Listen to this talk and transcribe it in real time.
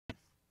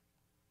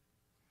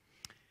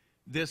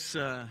This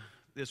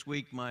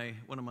week,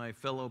 one of my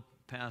fellow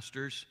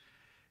pastors,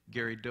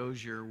 Gary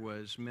Dozier,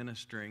 was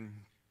ministering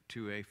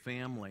to a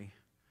family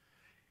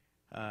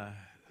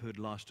who had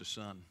lost a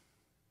son.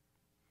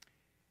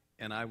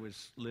 And I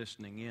was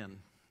listening in,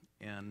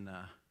 and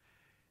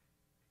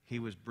he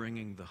was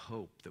bringing the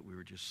hope that we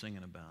were just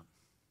singing about.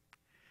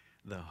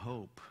 The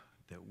hope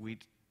that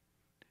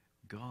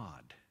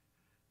God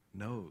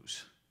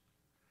knows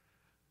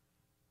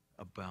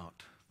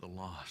about the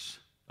loss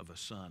of a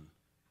son,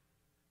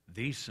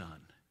 the son,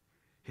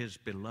 his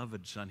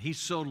beloved son. He's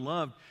so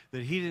loved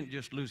that he didn't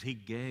just lose, he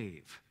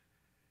gave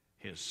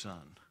his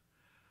son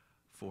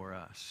for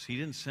us. He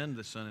didn't send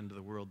the son into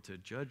the world to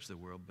judge the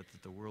world, but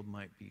that the world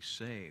might be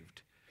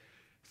saved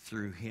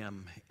through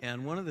him.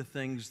 And one of the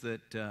things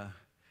that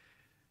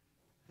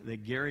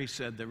Gary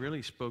said that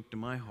really spoke to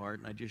my heart,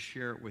 and I just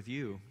share it with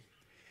you,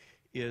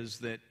 is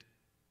that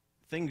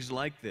things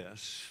like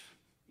this,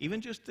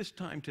 even just this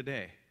time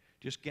today,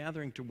 just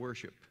gathering to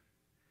worship,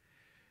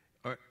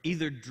 or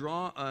either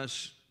draw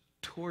us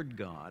toward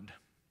God,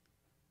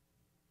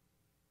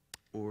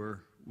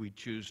 or we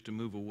choose to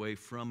move away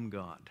from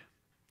God.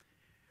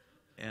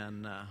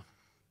 And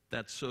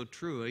that's so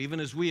true.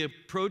 Even as we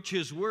approach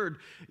His Word,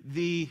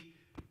 the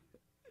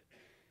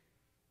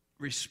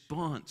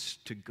response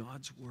to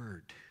God's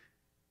Word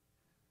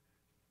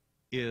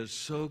is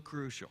so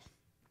crucial.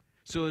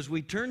 So as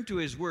we turn to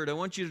His Word, I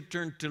want you to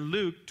turn to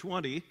Luke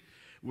 20.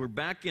 We're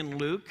back in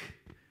Luke.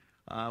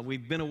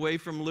 We've been away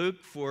from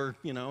Luke for,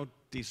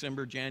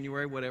 December,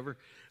 January, whatever.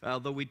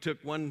 Although we took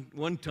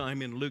one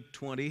time in Luke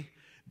 20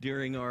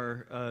 during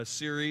our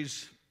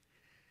series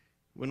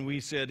when we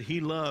said, He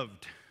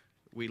loved,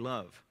 we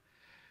love,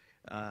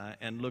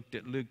 and looked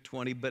at Luke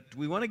 20. But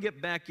we want to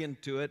get back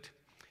into it.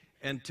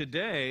 And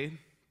today,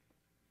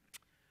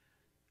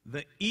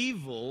 the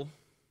evil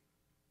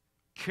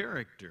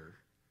character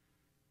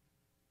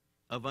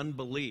of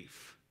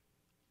unbelief.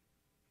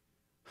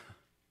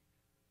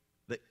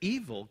 The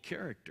evil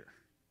character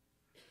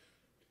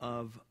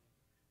of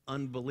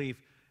unbelief.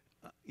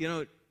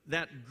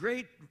 That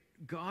great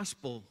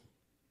gospel,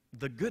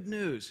 the good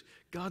news,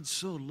 God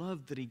so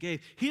loved that He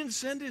gave. He didn't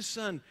send His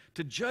Son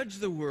to judge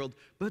the world,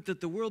 but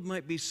that the world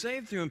might be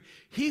saved through Him.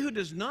 He who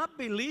does not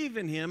believe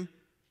in Him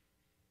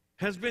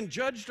has been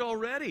judged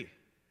already,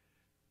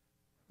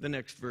 the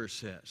next verse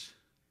says.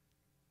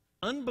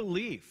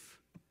 Unbelief.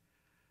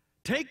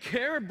 Take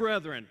care,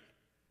 brethren,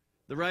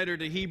 the writer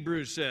to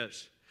Hebrews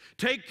says.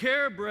 Take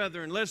care,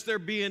 brethren, lest there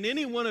be in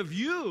any one of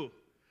you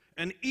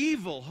an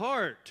evil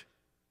heart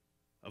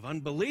of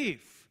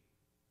unbelief.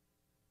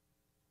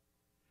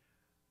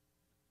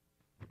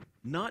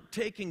 Not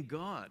taking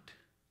God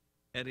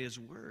at His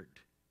word.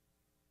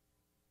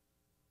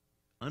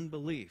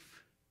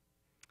 Unbelief.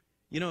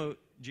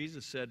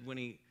 Jesus said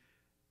when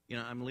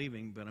I'm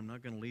leaving, but I'm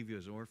not going to leave you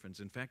as orphans.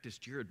 In fact, it's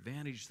to your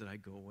advantage that I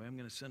go away. I'm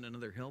going to send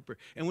another helper.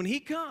 And when He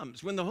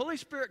comes, when the Holy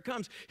Spirit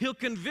comes, He'll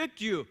convict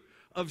you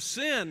of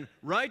sin,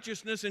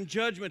 righteousness, and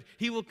judgment.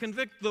 He will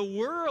convict the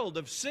world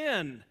of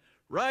sin,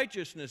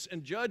 righteousness,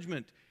 and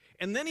judgment.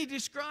 And then He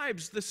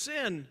describes the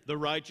sin, the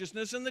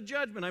righteousness, and the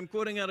judgment. I'm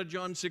quoting out of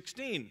John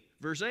 16,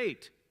 verse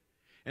 8.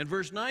 And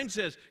verse 9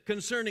 says,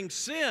 concerning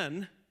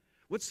sin,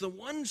 what's the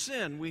one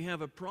sin we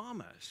have a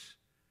promise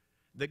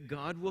that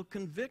God will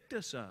convict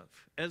us of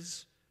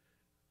as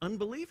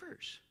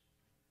unbelievers?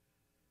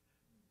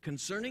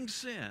 Concerning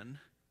sin,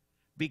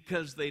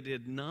 because they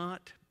did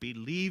not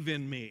believe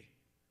in me.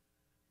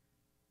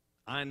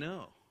 I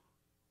know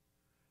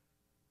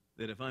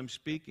that if I'm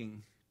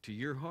speaking to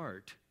your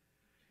heart,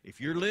 if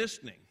you're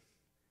listening,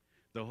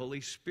 the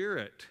Holy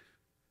Spirit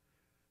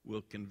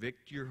will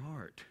convict your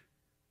heart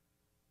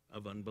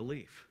of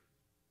unbelief.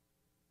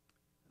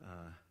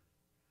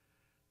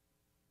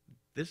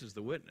 This is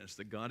the witness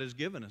that God has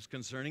given us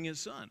concerning His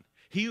Son.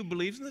 He who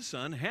believes in the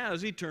Son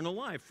has eternal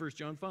life, 1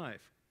 John 5.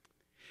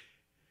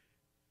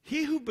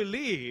 He who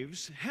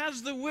believes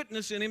has the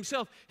witness in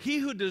himself. He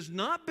who does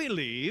not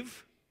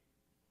believe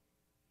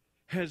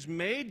has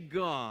made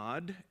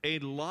God a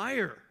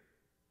liar.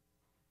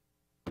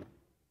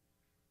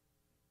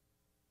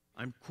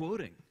 I'm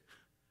quoting.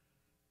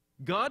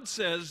 God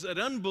says that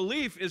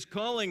unbelief is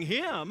calling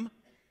Him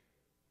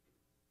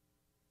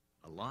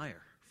a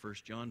liar. 1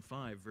 John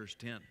 5, verse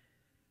 10.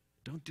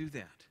 Don't do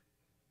that.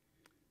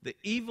 The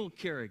evil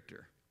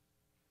character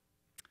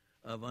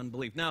of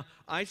unbelief. Now,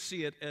 I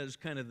see it as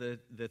kind of the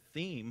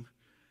theme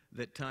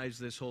that ties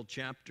this whole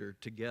chapter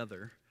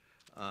together.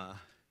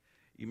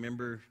 You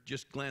remember,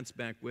 just glance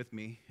back with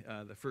me,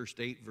 the first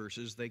 8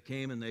 verses. They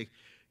came and they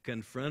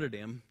confronted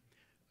Him,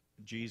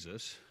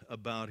 Jesus,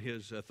 about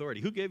His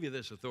authority. Who gave you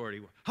this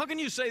authority? How can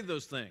you say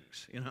those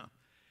things?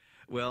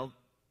 Well,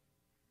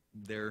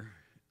 their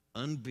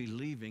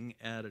unbelieving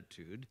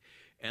attitude.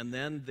 And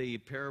then the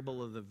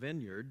parable of the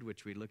vineyard,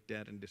 which we looked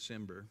at in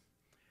December,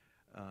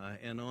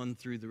 and on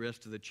through the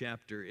rest of the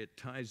chapter, it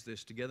ties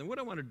this together. And what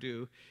I want to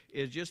do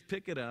is just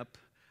pick it up,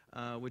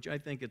 which I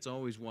think it's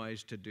always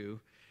wise to do,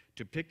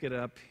 to pick it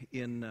up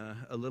in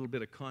a little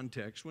bit of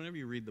context. Whenever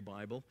you read the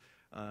Bible,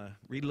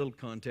 read a little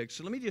context.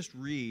 So let me just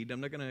read.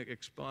 I'm not going to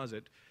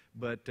exposit,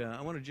 but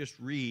I want to just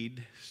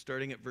read,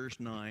 starting at verse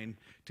 9,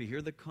 to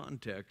hear the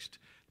context,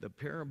 the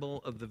parable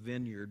of the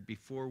vineyard,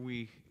 before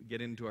we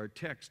get into our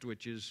text,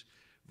 which is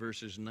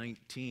verses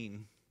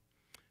 19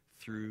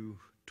 through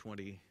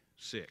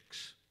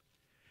 26.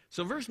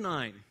 So verse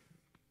 9,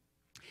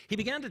 he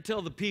began to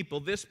tell the people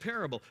this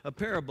parable. A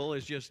parable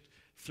is just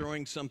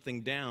throwing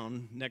something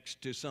down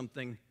next to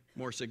something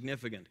more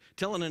significant.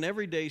 Telling an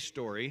everyday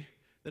story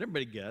that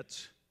everybody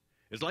gets.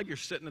 It's like you're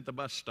sitting at the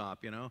bus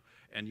stop,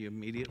 and you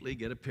immediately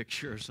get a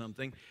picture or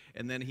something,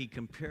 and then he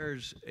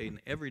compares an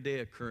everyday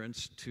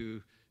occurrence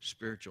to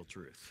spiritual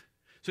truth.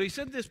 So he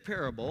said this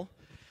parable: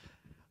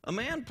 a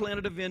man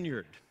planted a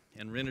vineyard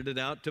and rented it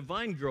out to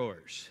vine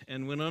growers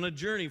and went on a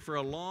journey for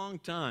a long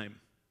time.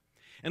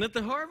 And at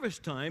the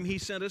harvest time, he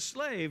sent a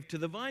slave to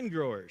the vine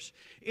growers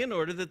in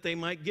order that they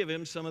might give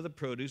him some of the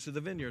produce of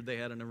the vineyard. They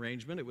had an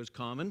arrangement. It was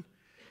common.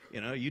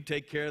 You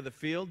take care of the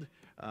field,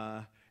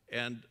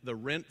 and the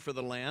rent for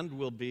the land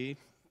will be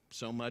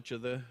so much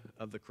of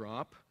the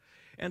crop.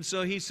 And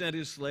so he sent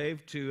his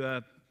slave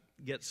to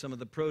get some of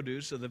the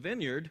produce of the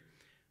vineyard,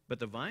 but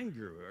the vine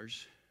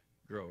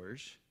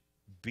growers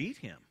beat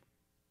him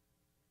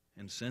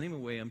and sent him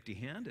away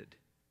empty-handed.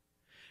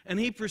 And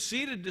he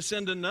proceeded to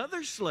send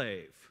another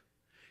slave,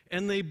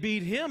 and they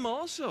beat him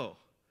also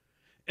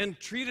and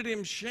treated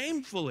him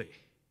shamefully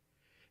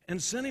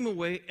and sent him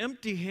away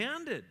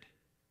empty-handed.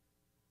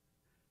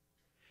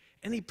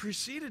 And he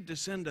proceeded to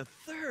send a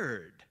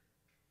third.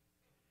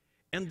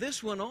 And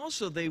this one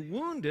also they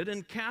wounded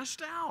and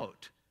cast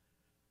out.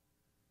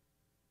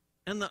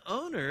 And the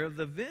owner of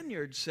the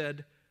vineyard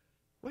said,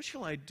 "What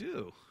shall I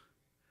do?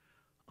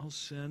 I'll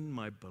send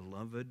my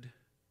beloved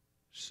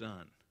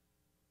son.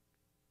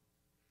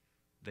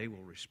 They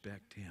will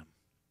respect him."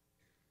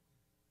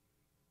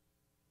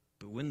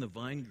 But when the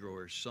vine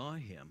growers saw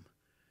him,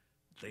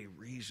 they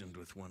reasoned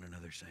with one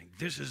another, saying,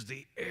 "This is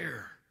the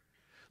heir.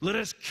 Let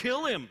us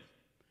kill him,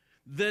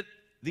 that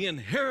the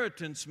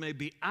inheritance may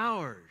be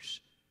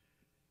ours."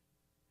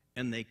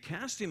 And they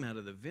cast him out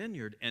of the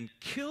vineyard and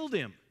killed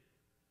him.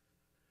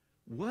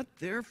 What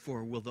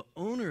therefore will the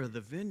owner of the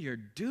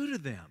vineyard do to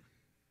them?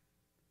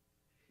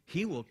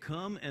 He will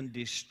come and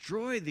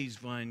destroy these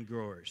vine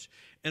growers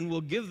and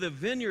will give the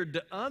vineyard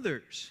to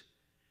others.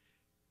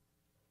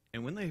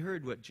 And when they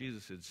heard what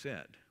Jesus had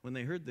said, when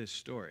they heard this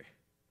story,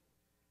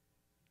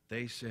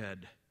 they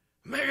said,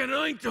 "May it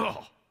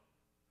ointo!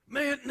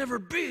 May it never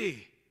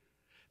be!"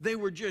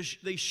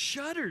 They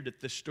shuddered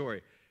at the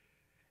story.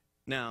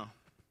 Now,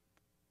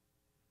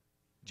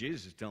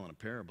 Jesus is telling a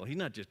parable. He's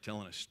not just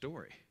telling a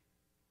story.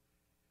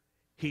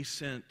 He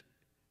sent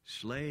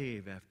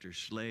slave after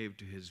slave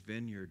to his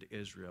vineyard,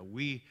 Israel.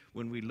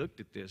 When we looked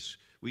at this,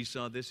 we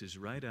saw this is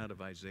right out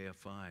of Isaiah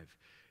 5.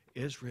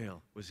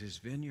 Israel was his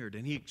vineyard,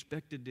 and he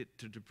expected it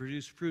to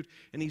produce fruit,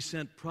 and he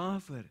sent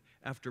prophet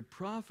after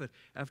prophet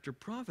after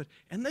prophet,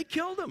 and they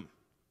killed him.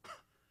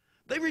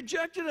 They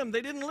rejected him.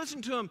 They didn't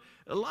listen to him.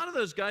 A lot of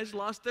those guys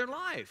lost their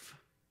life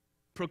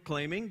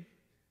proclaiming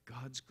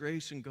God's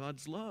grace and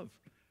God's love.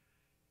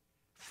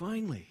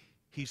 Finally,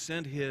 he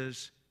sent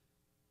his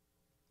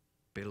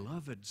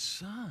beloved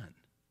son.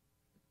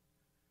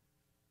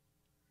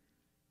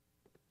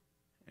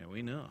 And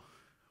we know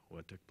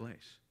what took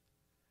place.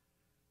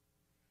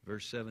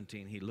 Verse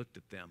 17, he looked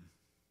at them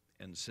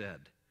and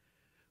said,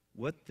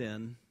 "What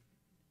then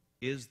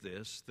is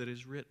this that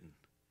is written?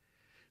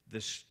 The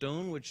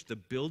stone which the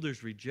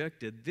builders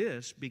rejected,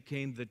 this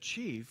became the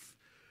chief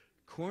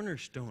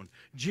cornerstone."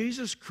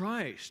 Jesus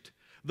Christ,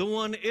 the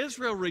one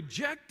Israel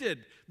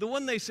rejected, the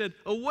one they said,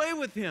 "Away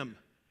with him."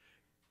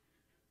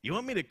 "You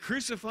want me to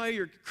crucify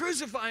him,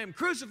 crucify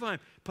him."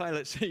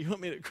 Pilate said, "You want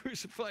me to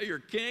crucify your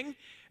king?"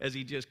 As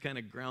he just kind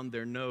of ground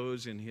their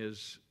nose in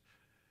his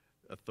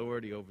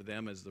authority over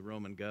them as the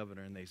Roman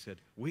governor, and they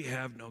said, "We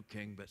have no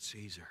king but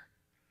Caesar."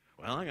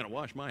 "Well, I'm going to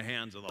wash my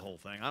hands of the whole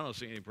thing. I don't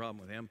see any problem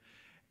with him."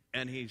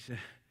 And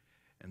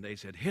they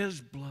said,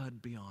 "His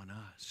blood be on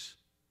us."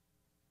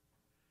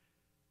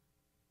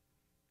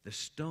 The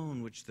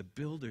stone which the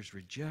builders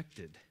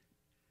rejected,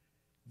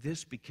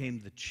 this became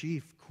the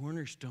chief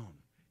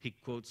cornerstone. He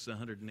quotes the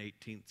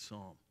 118th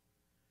Psalm.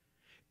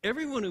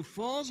 "Everyone who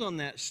falls on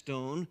that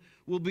stone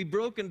will be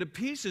broken to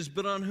pieces,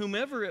 but on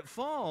whomever it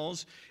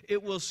falls,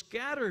 it will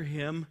scatter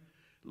him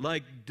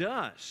like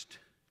dust."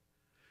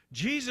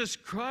 Jesus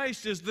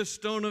Christ is the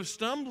stone of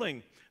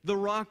stumbling, the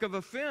rock of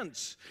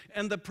offense,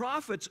 and the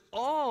prophets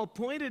all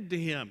pointed to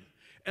him,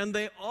 and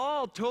they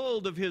all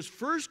told of his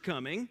first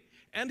coming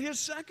and his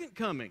second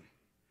coming.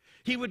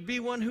 He would be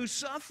one who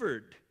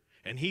suffered,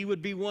 and he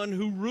would be one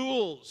who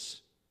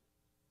rules.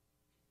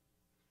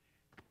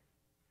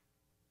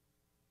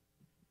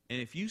 And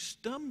if you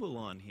stumble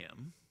on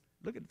him,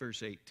 look at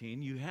verse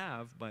 18. You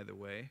have, by the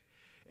way,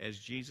 as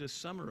Jesus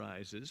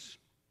summarizes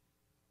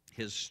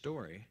his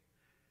story,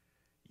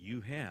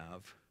 you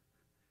have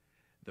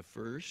the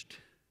first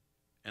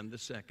and the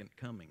second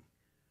coming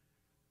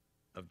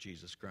of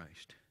Jesus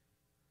Christ.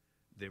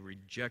 The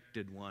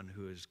rejected one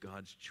who is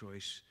God's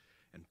choice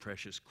and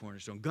precious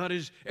cornerstone.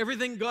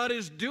 Everything God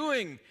is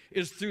doing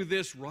is through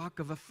this rock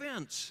of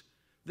offense,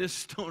 this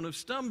stone of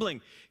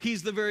stumbling.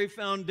 He's the very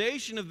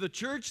foundation of the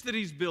church that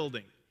he's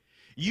building.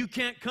 You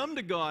can't come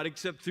to God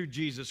except through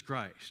Jesus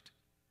Christ.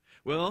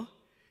 Well,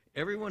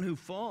 everyone who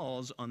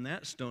falls on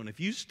that stone, if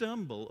you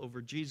stumble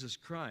over Jesus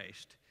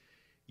Christ,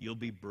 you'll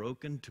be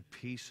broken to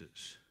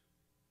pieces.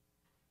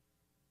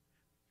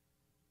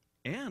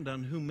 And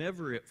on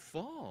whomever it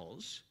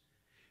falls,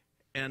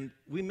 and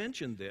we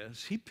mentioned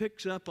this, he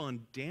picks up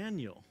on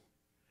Daniel.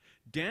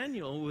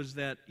 Daniel was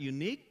that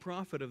unique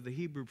prophet of the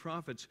Hebrew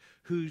prophets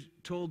who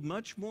told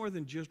much more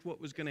than just what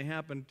was going to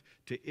happen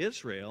to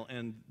Israel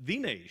and the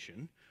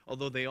nation,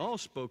 although they all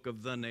spoke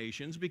of the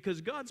nations,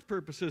 because God's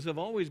purposes have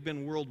always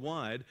been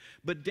worldwide.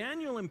 But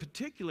Daniel in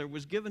particular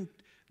was given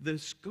the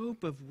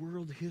scope of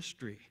world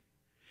history.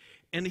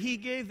 And he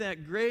gave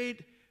that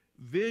great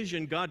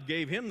vision, God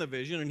gave him the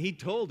vision, and he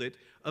told it,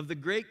 of the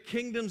great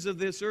kingdoms of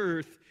this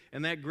earth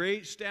and that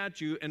great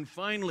statue, and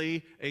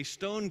finally a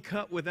stone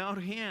cut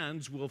without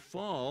hands will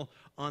fall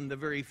on the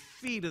very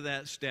feet of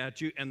that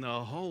statue, and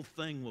the whole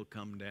thing will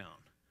come down.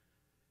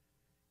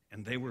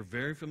 And they were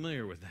very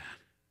familiar with that.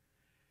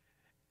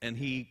 And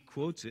he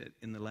quotes it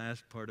in the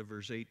last part of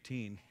verse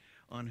 18,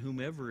 on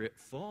whomever it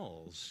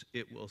falls,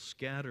 it will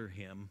scatter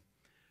him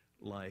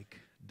like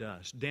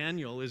dust.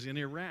 Daniel is in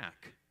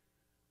Iraq.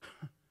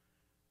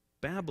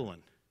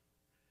 Babylon.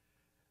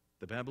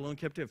 The Babylon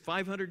captivity,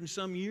 500 and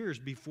some years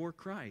before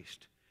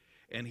Christ.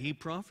 And he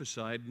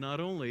prophesied not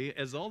only,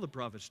 as all the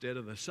prophets did,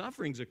 of the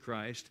sufferings of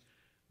Christ,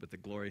 but the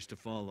glories to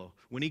follow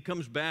when he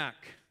comes back.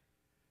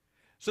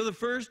 So the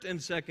first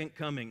and second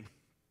coming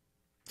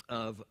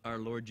of our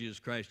Lord Jesus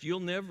Christ. You'll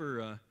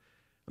never, let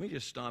me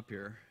just stop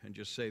here and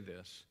just say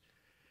this.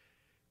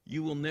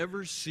 You will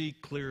never see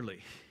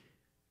clearly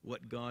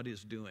what God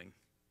is doing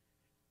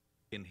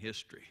in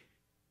history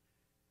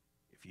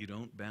if you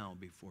don't bow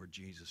before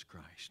Jesus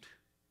Christ.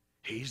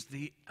 He's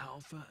the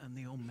Alpha and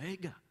the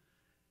Omega.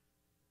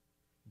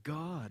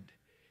 God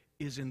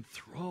is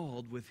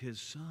enthralled with his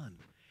Son,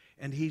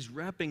 and he's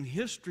wrapping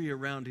history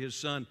around his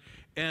Son.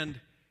 And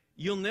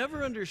you'll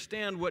never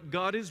understand what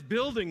God is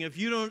building if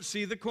you don't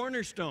see the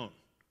cornerstone.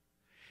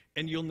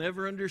 And you'll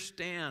never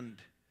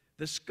understand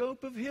the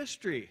scope of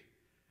history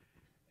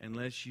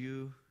unless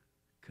you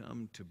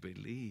come to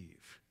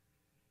believe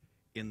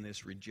in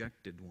this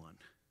rejected one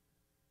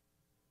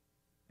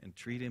and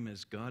treat him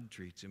as God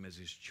treats him, as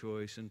his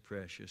choice and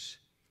precious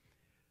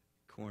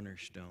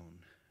cornerstone.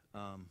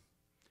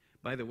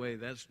 By the way,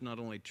 that's not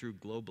only true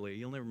globally.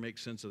 You'll never make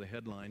sense of the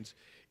headlines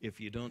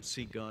if you don't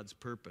see God's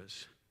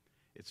purpose.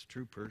 It's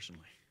true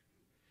personally.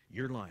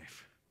 Your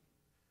life.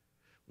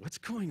 What's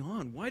going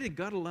on? Why did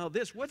God allow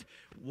this?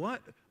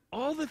 What?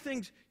 All the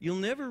things. You'll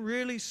never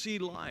really see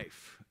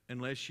life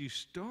unless you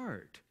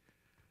start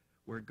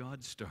where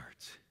God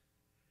starts.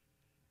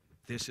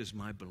 This is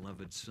my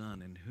beloved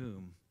Son in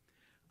whom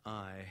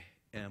I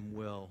am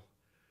well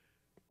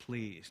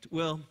pleased.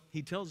 Well,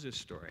 he tells this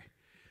story,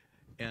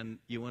 and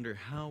you wonder,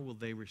 how will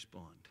they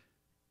respond?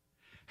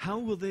 How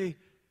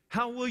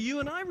will you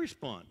and I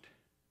respond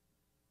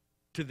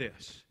to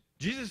this?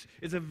 Jesus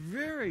is a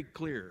very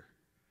clear.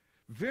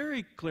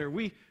 It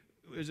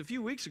was a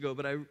few weeks ago,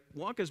 but I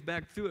walk us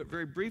back through it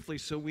very briefly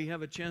so we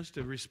have a chance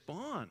to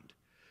respond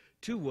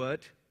to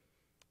what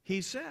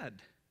he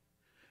said.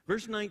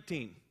 Verse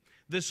 19,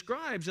 the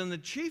scribes and the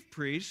chief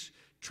priests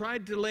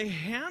tried to lay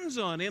hands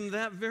on him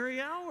that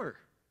very hour.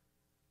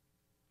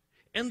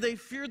 And they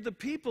feared the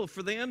people,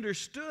 for they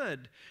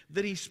understood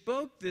that he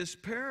spoke this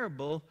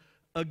parable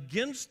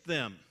against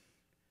them.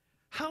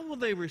 How will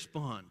they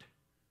respond?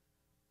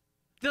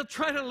 They'll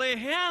try to lay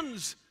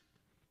hands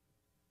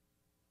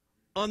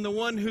on the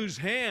one whose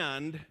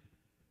hand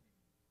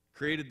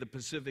created the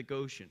Pacific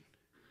Ocean,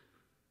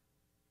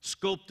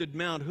 sculpted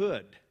Mount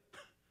Hood.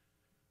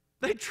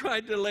 They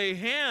tried to lay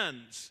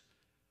hands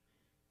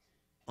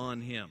on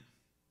him.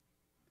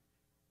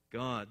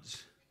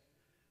 God's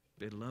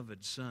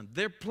beloved Son.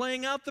 They're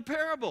playing out the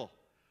parable.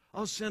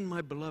 I'll send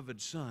my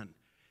beloved Son.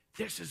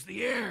 This is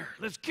the heir.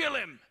 Let's kill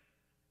him.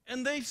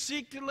 And they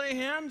seek to lay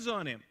hands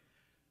on him.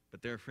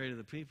 But they're afraid of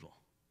the people.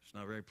 It's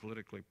not very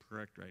politically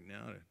correct right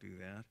now to do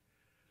that.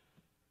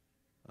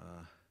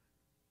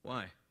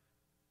 Why?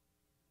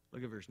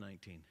 Look at verse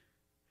 19.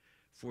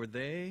 For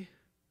they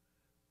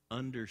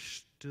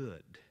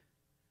understood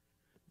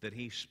that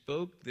he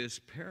spoke this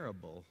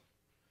parable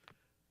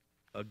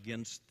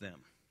against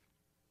them.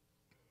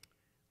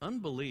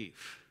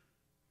 Unbelief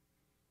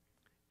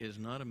is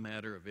not a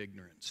matter of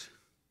ignorance.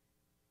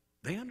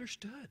 They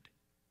understood.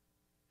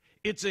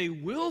 It's a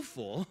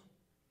willful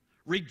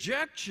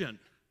rejection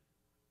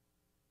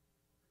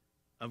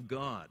of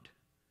God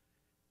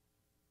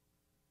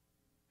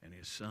and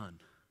his Son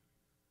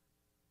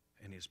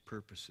and his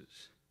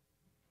purposes.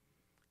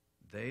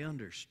 They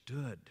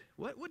understood.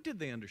 What did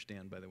they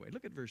understand, by the way?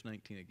 Look at verse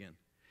 19 again.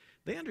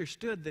 They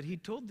understood that he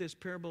told this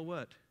parable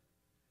what?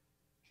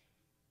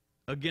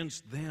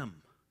 Against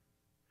them.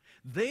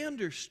 They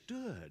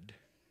understood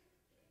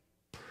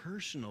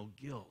personal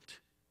guilt.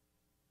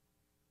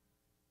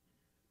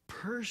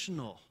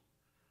 personal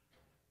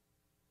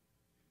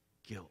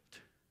guilt.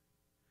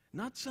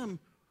 Not some,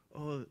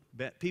 oh,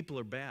 people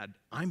are bad.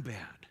 I'm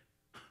bad.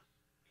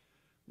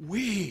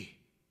 We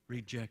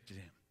rejected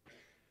him.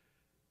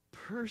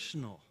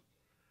 Personal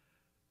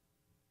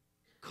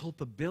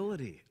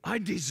culpability. I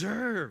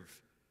deserve.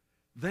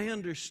 They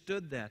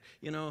understood that.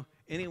 You know,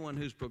 anyone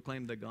who's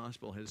proclaimed the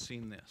gospel has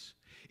seen this.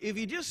 If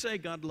you just say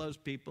God loves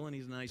people and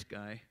he's a nice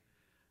guy,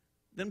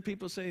 then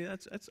people say,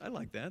 I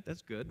like that.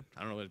 That's good.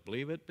 I don't always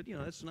believe it, but,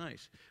 that's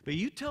nice. But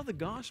you tell the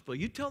gospel.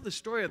 You tell the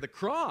story of the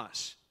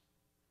cross.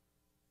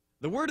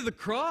 The word of the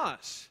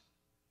cross.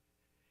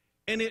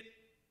 And it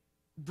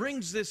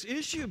brings this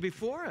issue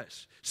before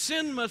us.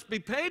 Sin must be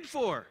paid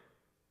for.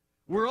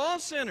 We're all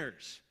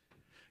sinners.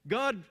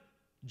 God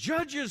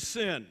judges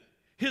sin.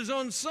 His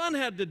own son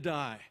had to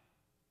die.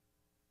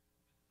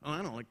 Oh,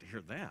 I don't like to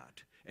hear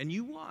that. And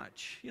you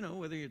watch,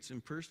 whether it's in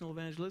personal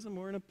evangelism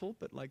or in a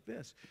pulpit like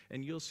this,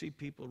 and you'll see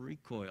people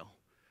recoil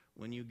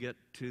when you get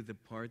to the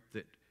part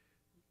that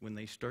when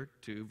they start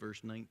to,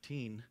 verse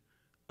 19,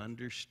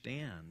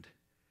 understand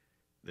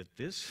that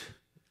this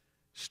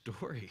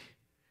story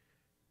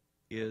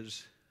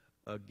is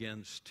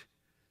against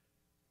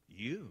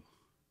you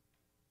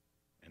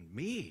and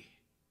me.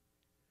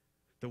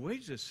 The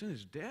wages of sin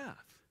is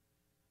death.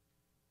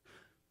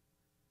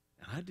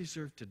 And I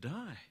deserve to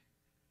die.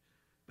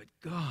 But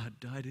God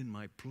died in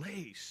my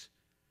place.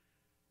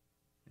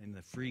 And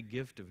the free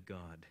gift of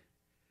God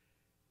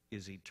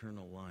is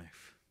eternal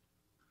life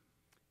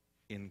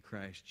in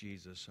Christ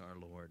Jesus our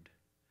Lord.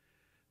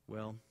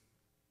 Well,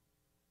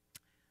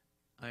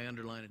 I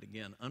underline it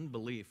again.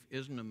 Unbelief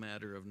isn't a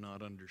matter of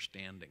not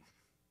understanding.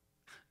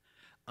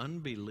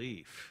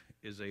 Unbelief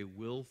is a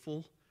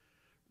willful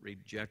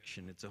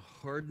rejection. It's a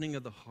hardening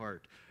of the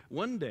heart.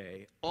 One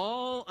day,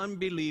 all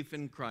unbelief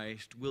in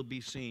Christ will be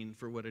seen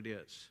for what it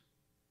is.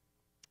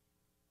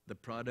 The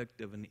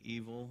product of an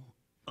evil,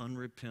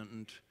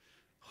 unrepentant,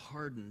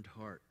 hardened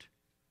heart.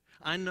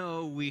 I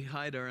know we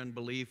hide our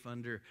unbelief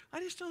under, I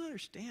just don't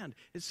understand.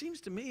 It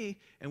seems to me,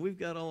 and we've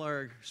got all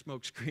our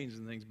smoke screens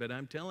and things, but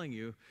I'm telling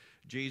you,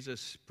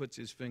 Jesus puts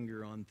his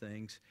finger on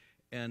things.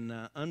 And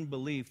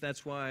unbelief,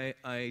 that's why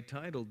I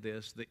titled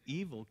this, The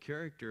Evil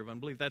Character of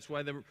Unbelief. That's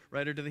why the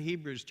writer to the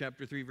Hebrews,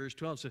 chapter 3, verse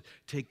 12, says,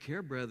 take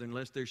care, brethren,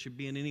 lest there should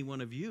be in any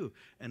one of you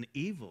an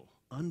evil,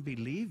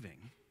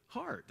 unbelieving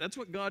heart. That's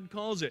what God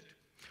calls it.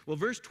 Well,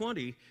 verse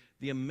 20,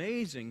 the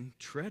amazing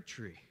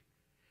treachery.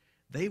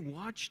 They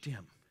watched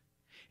him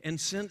and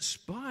sent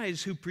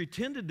spies who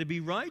pretended to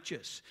be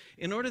righteous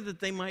in order that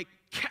they might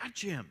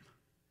catch him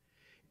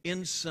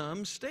in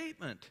some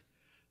statement,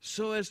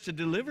 so as to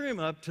deliver him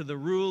up to the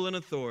rule and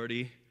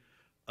authority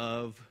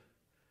of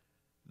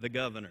the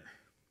governor.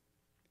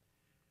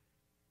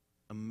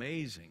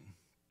 Amazing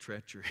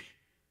treachery.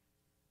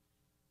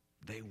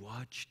 They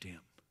watched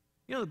him.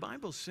 The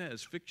Bible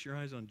says, fix your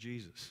eyes on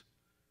Jesus.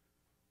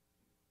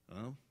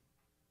 Well,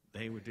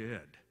 they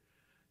did.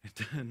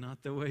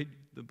 Not the way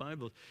the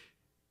Bible.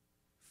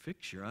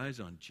 Fix your eyes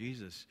on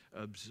Jesus.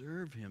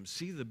 Observe him.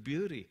 See the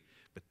beauty.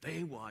 But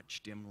they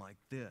watched him like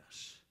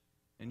this.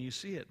 And you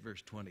see it,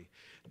 verse 20.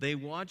 They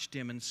watched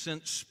him and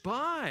sent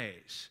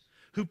spies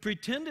who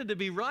pretended to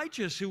be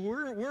righteous, who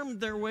wormed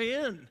their way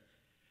in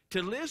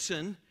to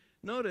listen.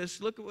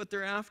 Notice, look at what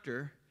they're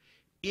after.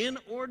 In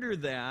order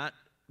that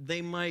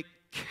they might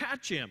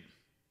catch him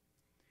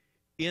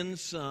in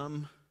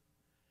some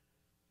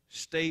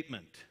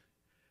statement.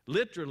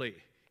 Literally,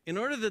 in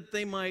order that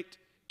they might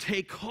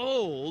take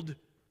hold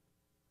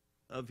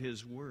of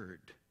his word,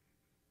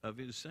 of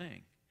his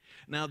saying.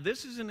 Now,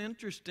 this is an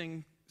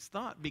interesting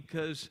thought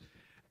because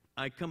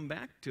I come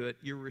back to it,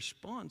 your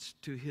response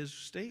to his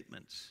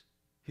statements,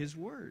 his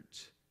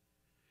words.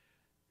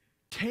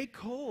 Take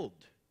hold,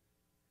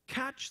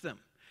 catch them.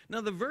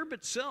 Now, the verb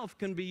itself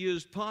can be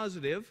used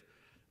positive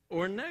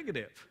or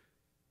negative.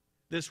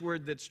 This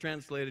word that's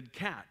translated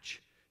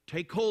catch,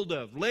 take hold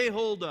of, lay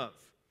hold of.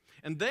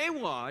 And they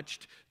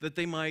watched that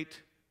they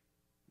might,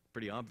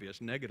 pretty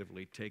obvious,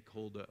 negatively take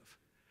hold of.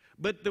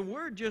 But the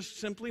word just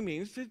simply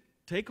means to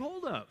take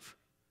hold of.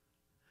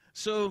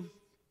 So,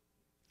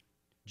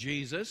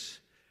 Jesus,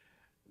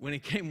 when he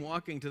came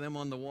walking to them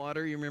on the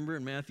water, you remember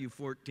in Matthew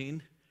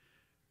 14,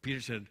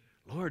 Peter said,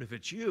 Lord, if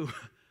it's you,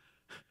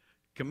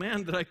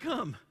 command that I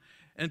come.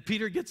 And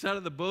Peter gets out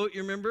of the boat,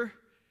 you remember?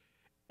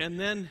 And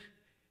then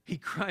he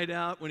cried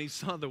out when he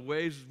saw the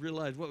waves,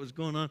 realized what was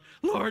going on,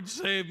 Lord,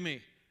 save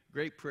me.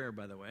 Great prayer,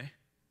 by the way.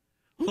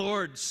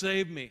 Lord,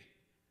 save me.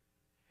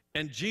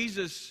 And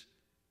Jesus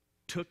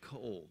took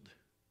hold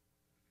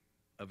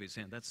of his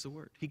hand. That's the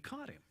word. He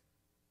caught him.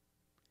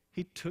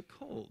 He took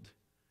hold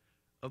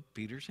of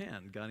Peter's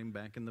hand, got him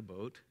back in the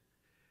boat,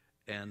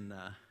 and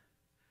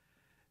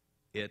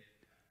it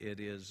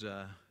is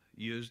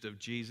used of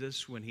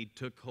Jesus when he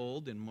took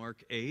hold in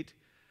Mark 8.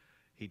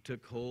 He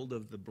took hold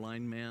of the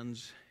blind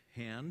man's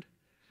hand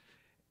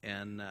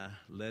and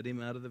led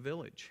him out of the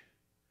village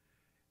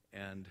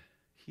and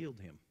healed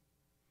him.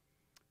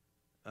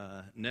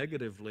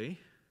 Negatively,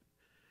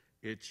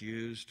 it's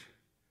used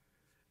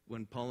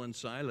when Paul and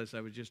Silas,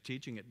 I was just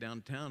teaching it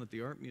downtown at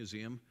the Art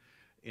Museum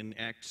in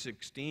Acts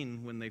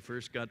 16 when they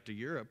first got to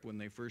Europe, when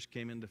they first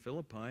came into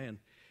Philippi,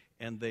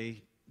 and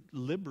they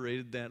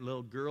liberated that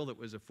little girl that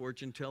was a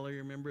fortune teller, you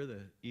remember,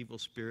 the evil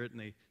spirit, and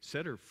they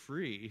set her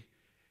free,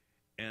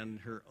 and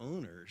her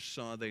owners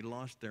saw they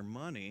lost their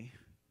money,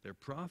 their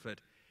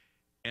profit,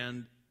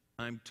 and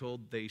I'm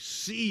told they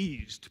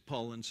seized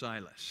Paul and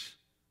Silas.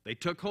 They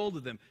took hold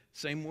of them,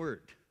 same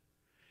word,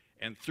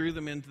 and threw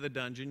them into the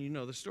dungeon. You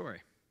know the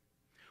story.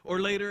 Or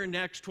later in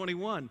Acts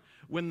 21,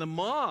 when the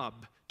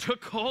mob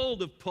took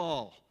hold of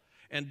Paul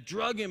and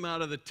drug him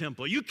out of the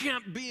temple. You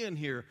can't be in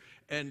here.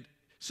 And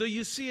so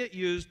you see it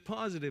used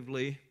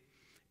positively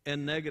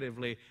and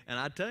negatively. And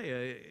I tell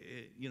you,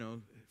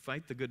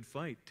 fight the good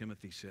fight,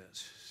 Timothy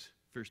says.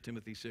 1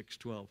 Timothy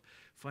 6:12.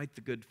 Fight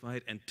the good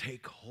fight and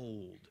take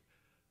hold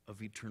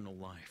of eternal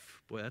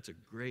life. Boy, that's a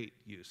great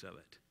use of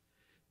it.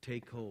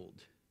 Take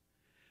hold.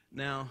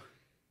 Now,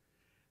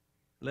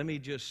 let me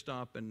just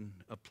stop and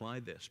apply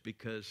this,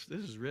 because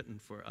this is written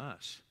for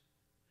us.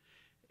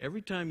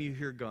 Every time you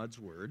hear God's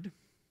word,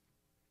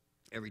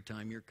 every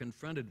time you're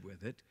confronted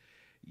with it,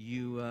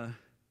 you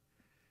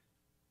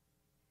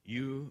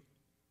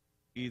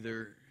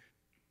either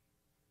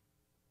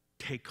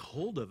take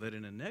hold of it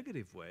in a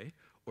negative way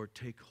or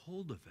take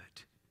hold of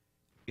it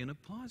in a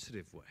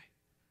positive way.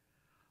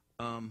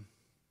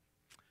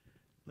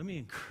 Let me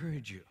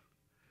encourage you.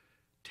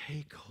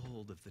 Take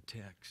hold of the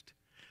text.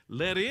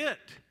 Let it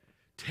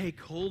take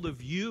hold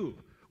of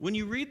you. When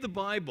you read the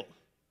Bible,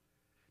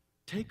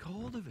 take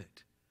hold of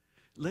it.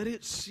 Let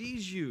it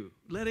seize you.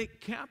 Let it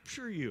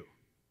capture you.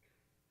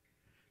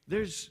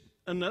 There's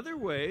another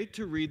way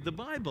to read the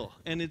Bible,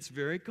 and it's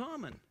very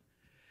common.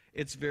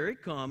 It's very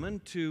common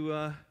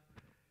to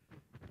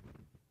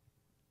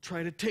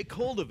try to take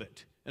hold of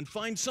it and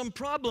find some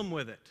problem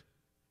with it.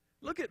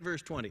 Look at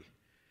verse 20.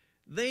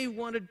 They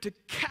wanted to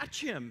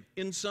catch him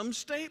in some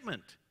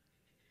statement.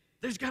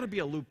 There's got to be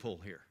a loophole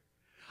here.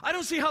 I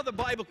don't see how the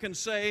Bible can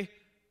say,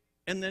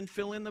 and then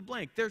fill in the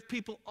blank. There's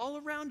people all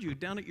around you,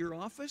 down at your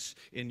office,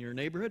 in your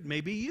neighborhood,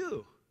 maybe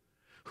you,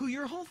 who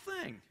your whole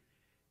thing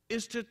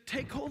is to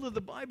take hold of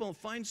the Bible and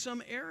find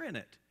some error in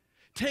it.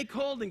 Take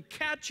hold and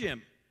catch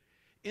him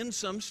in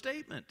some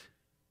statement.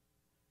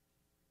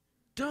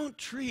 Don't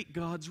treat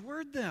God's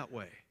word that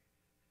way.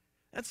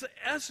 That's the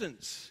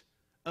essence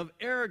of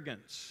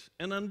arrogance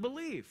and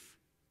unbelief.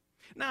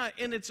 Now,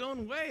 in its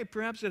own way,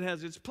 perhaps it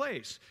has its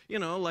place. You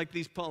know, like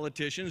these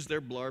politicians,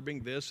 they're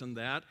blarbing this and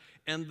that,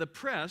 and the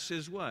press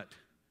is what?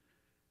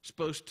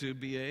 Supposed to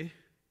be a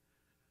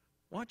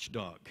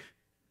watchdog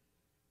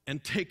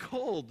and take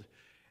hold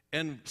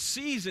and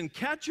seize and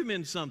catch them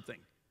in something.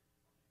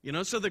 You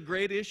know, so the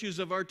great issues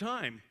of our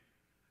time.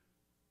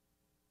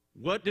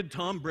 What did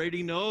Tom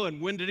Brady know,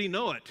 and when did he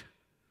know it?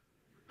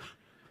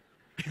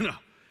 You know,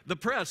 the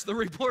press, the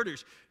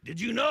reporters. Did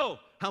you know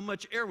how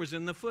much air was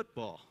in the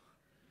football?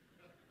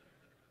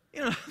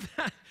 You know,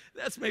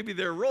 that's maybe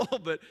their role,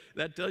 but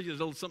that tells you a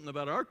little something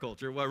about our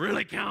culture, what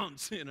really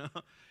counts, you know.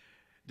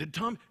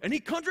 And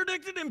he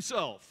contradicted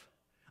himself.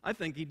 I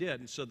think he did,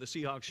 and so the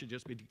Seahawks should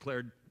just be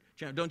declared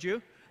champion, don't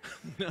you?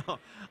 No,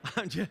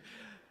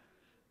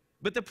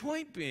 but the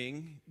point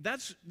being,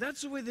 that's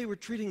the way they were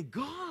treating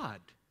God.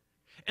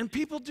 And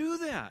people do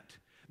that.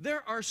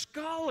 There are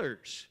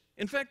scholars.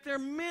 In fact, there are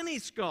many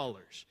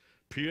scholars,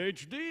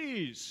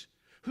 PhDs,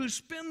 who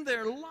spend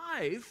their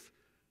life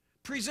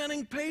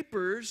presenting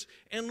papers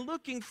and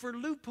looking for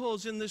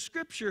loopholes in the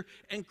Scripture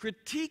and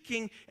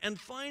critiquing and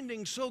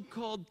finding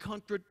so-called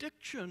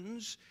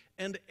contradictions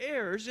and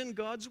errors in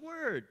God's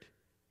Word.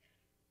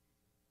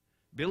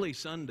 Billy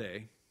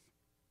Sunday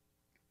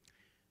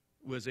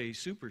was a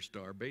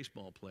superstar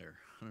baseball player.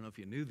 I don't know if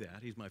you knew that.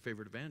 He's my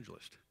favorite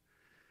evangelist.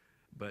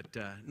 But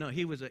no,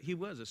 he was a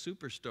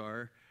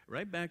superstar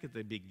right back at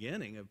the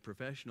beginning of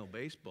professional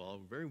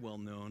baseball, very well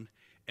known.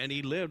 And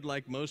he lived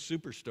like most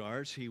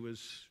superstars. He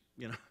was,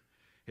 you know,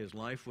 his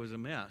life was a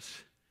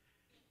mess.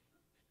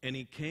 And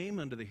he came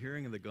under the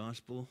hearing of the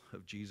gospel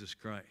of Jesus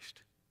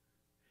Christ.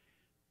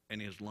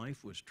 And his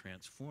life was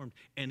transformed.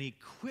 And he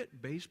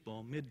quit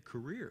baseball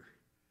mid-career.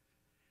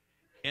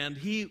 And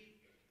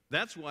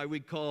that's why we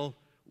call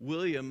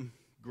William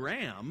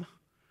Graham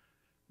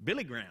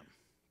Billy Graham,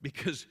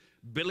 because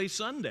Billy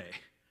Sunday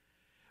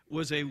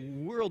was a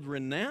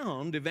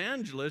world-renowned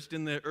evangelist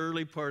in the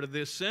early part of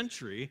this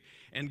century,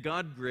 and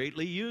God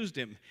greatly used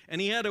him. And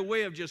he had a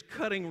way of just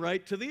cutting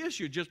right to the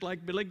issue, just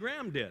like Billy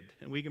Graham did.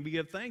 And we can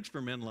give thanks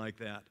for men like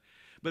that.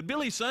 But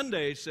Billy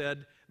Sunday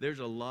said, there's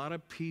a lot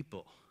of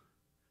people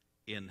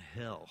in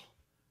hell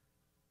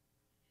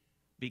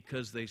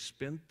because they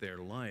spent their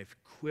life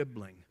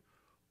quibbling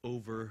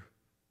over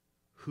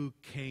who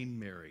Cain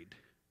married.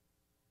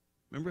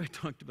 Remember I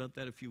talked about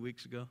that a few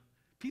weeks ago?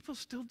 People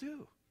still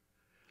do.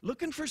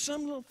 Looking for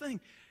some little thing.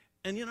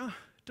 And you know,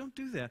 don't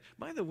do that.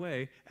 By the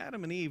way,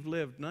 Adam and Eve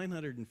lived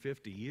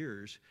 950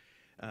 years.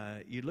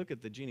 You look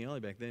at the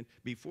genealogy back then,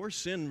 before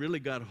sin really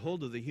got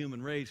hold of the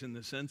human race in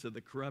the sense of the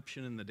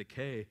corruption and the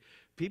decay,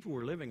 people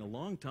were living a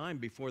long time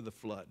before the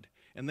flood.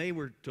 and they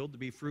were told to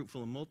be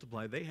fruitful and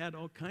multiply. They had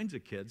all kinds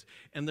of kids,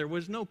 and there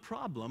was no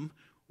problem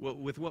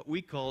with what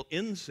we call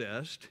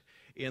incest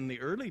in the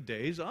early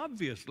days.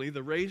 Obviously,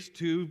 the race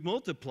to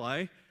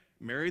multiply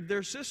married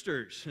their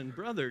sisters and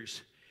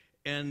brothers.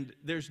 And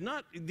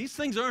these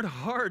things aren't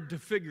hard to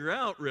figure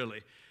out,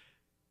 really.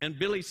 And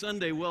Billy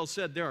Sunday well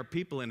said, there are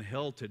people in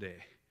hell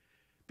today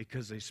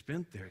because they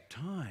spent their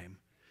time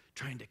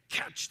trying to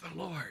catch the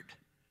Lord.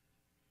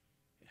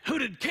 Who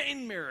did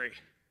Cain marry?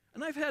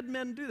 And I've had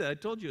men do that. I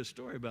told you a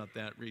story about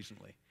that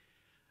recently,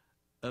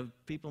 of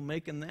people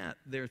making that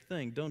their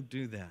thing. Don't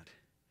do that.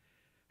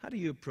 How do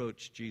you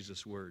approach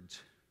Jesus'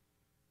 words?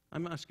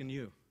 I'm asking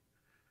you.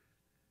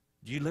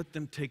 Do you let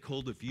them take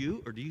hold of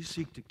you, or do you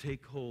seek to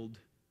take hold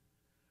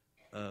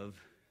of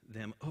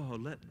them? Oh,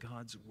 let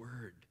God's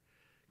word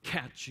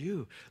catch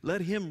you.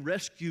 Let him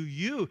rescue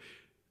you.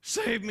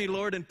 Save me,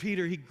 Lord. And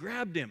Peter, he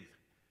grabbed him.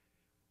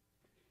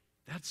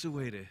 That's the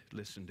way to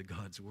listen to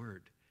God's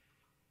word,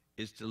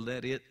 is to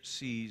let it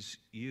seize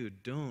you.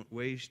 Don't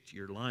waste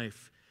your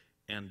life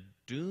and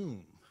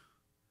doom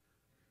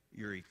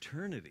your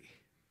eternity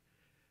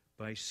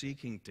by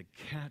seeking to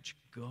catch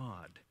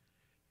God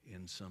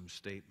in some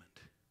statement.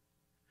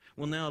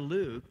 Well, now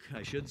Luke,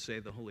 I should say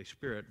the Holy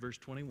Spirit, verse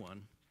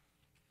 21,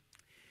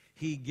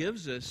 he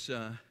gives us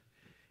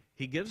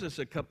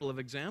a couple of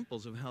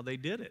examples of how they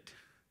did it.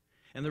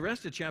 And the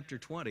rest of chapter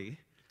 20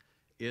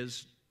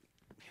 is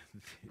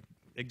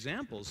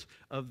examples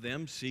of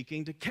them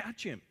seeking to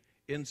catch him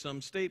in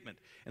some statement.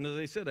 And as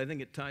I said, I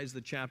think it ties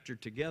the chapter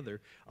together.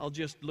 I'll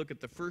just look at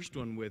the first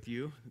one with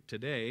you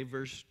today,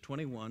 verse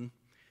 21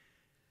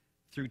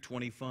 through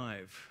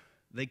 25.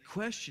 They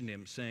questioned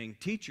him, saying,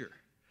 "Teacher,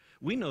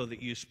 we know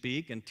that you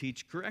speak and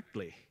teach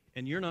correctly,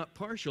 and you're not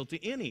partial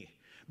to any,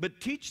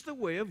 but teach the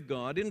way of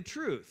God in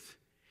truth.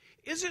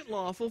 Is it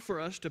lawful for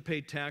us to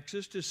pay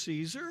taxes to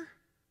Caesar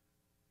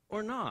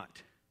or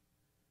not?"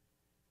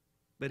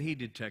 But he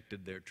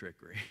detected their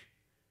trickery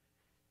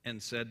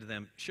and said to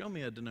them, "Show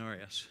me a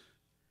denarius.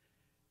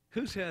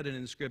 Whose head and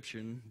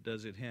inscription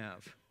does it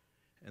have?"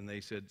 And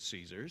they said,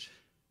 "Caesar's."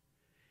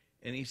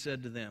 And he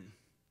said to them,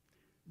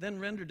 "Then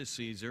render to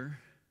Caesar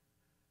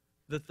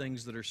the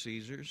things that are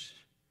Caesar's,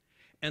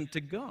 and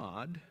to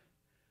God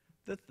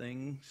the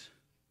things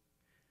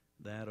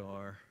that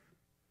are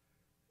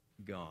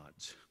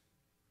God's."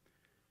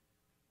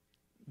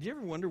 Do you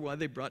ever wonder why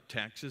they brought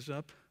taxes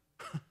up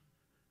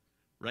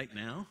right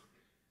now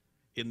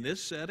in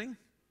this setting?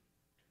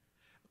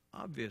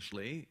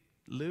 Obviously,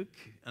 Luke,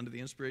 under the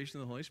inspiration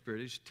of the Holy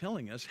Spirit, is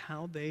telling us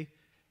how they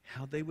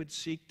would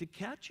seek to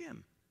catch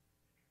him.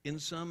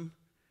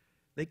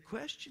 They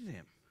questioned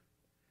him,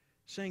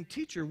 saying,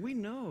 "Teacher, we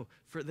know,"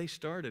 for they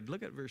started,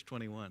 look at verse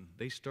 21,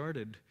 they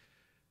started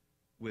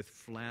with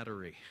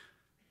flattery.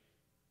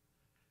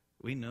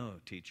 "We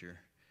know, teacher,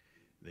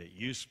 that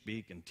you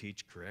speak and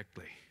teach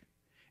correctly,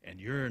 and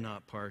you're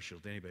not partial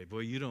to anybody. Boy,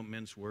 you don't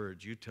mince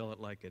words. You tell it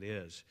like it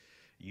is.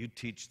 You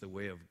teach the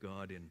way of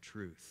God in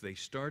truth." They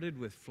started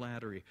with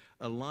flattery.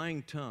 A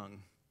lying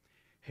tongue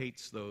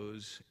hates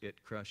those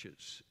it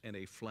crushes, and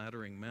a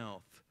flattering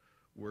mouth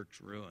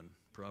works ruin.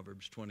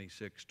 Proverbs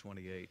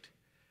 26:28.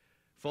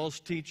 False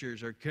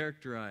teachers are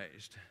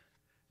characterized,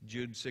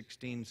 Jude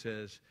 16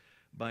 says,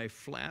 by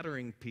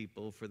flattering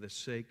people for the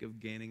sake of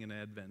gaining an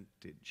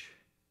advantage.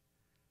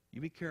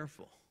 You be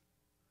careful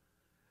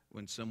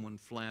when someone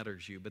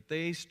flatters you. But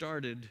they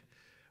started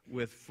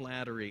with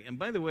flattery. And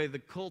by the way, the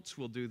cults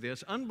will do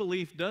this.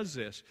 Unbelief does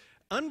this.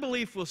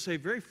 Unbelief will say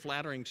very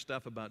flattering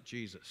stuff about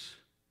Jesus.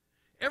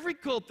 Every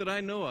cult that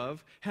I know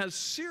of has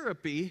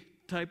syrupy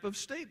type of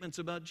statements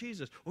about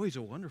Jesus. "Oh, he's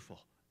a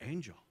wonderful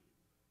angel."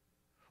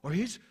 Or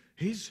he's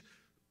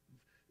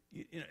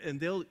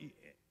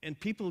and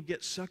people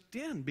get sucked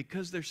in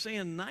because they're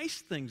saying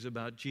nice things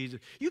about Jesus.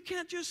 You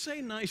can't just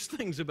say nice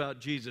things about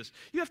Jesus.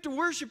 You have to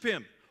worship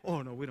him.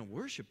 "Oh, no, we don't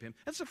worship him."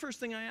 That's the first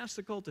thing I ask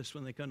the cultists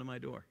when they come to my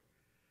door.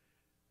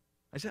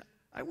 I said,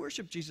 "I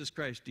worship Jesus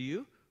Christ. Do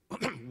you?"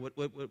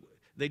 What?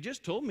 They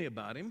just told me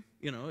about him,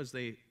 as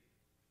they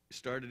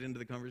started into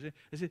the conversation.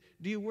 I said,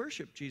 "Do you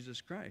worship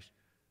Jesus Christ?"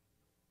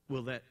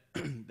 "Well,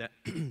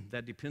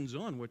 that depends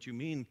on what you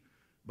mean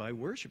by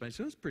worship." I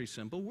said, "It's pretty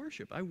simple.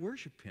 Worship. I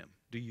worship him.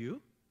 Do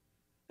you?"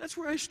 That's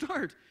where I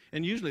start.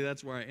 And usually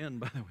that's where I end,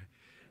 by the way.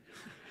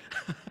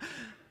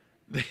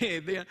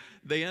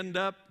 They end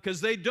up,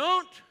 because they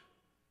don't.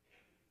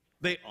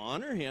 They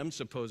honor him,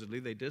 supposedly.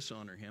 They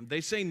dishonor him.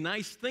 They say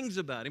nice things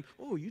about him.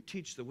 "Oh, you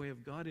teach the way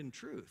of God in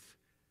truth.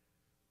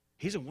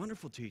 He's a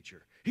wonderful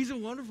teacher. He's a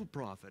wonderful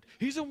prophet.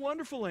 He's a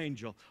wonderful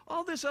angel."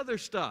 All this other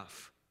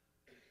stuff.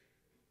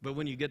 But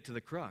when you get to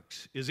the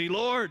crux, is he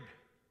Lord?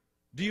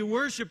 Do you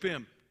worship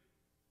him?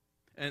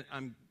 And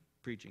I'm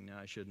preaching now,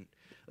 I shouldn't.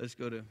 Let's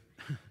go to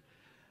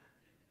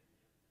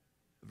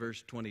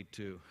verse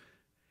 22.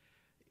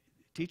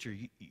 "Teacher,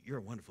 you're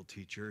a wonderful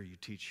teacher.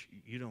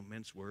 You don't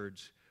mince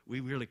words. We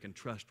really can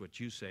trust what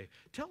you say.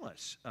 Tell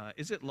us,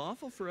 is it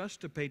lawful for us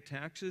to pay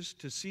taxes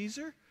to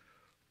Caesar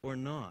or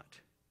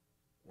not?"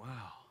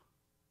 Wow.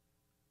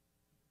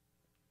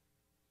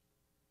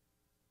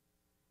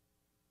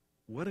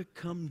 What a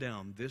come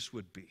down this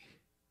would be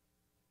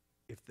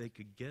if they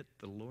could get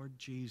the Lord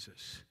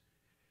Jesus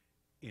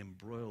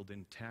embroiled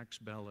in tax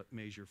ballot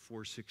measure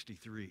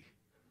 463.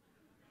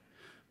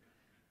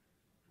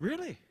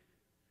 Really?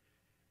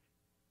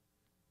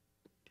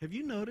 Have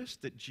you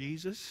noticed that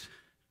Jesus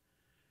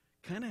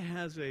kind of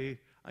has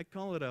I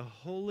call it a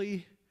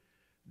holy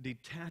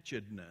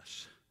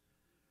detachedness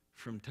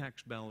from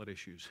tax ballot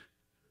issues?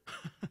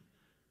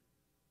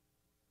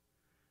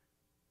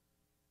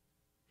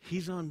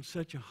 He's on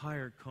such a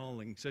higher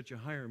calling, such a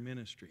higher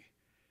ministry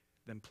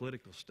than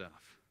political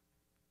stuff,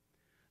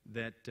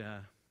 that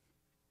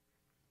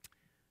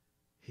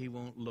he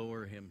won't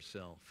lower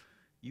himself.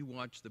 You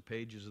watch the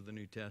pages of the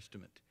New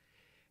Testament,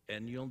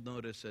 and you'll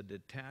notice a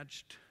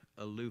detached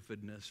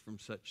aloofedness from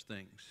such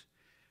things.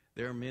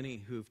 There are many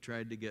who've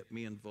tried to get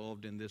me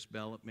involved in this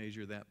ballot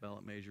measure, that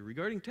ballot measure,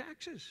 regarding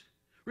taxes,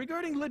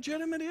 regarding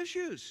legitimate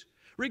issues,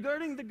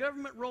 regarding the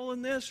government role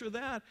in this or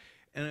that.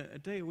 And I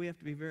tell you, we have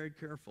to be very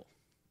careful.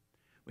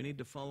 We need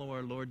to follow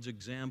our Lord's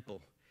example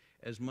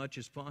as much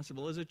as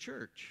possible as a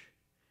church.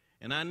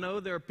 And I know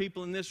there are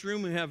people in this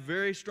room who have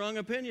very strong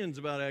opinions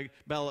about a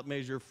ballot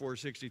measure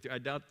 463.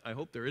 I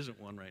hope there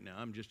isn't one right now.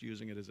 I'm just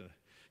using it as a,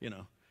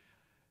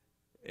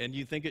 And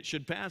you think it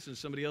should pass, and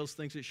somebody else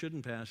thinks it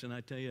shouldn't pass. And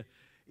I tell you,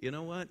 you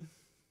know what?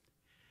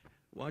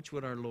 Watch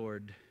what our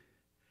Lord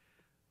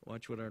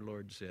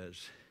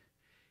says.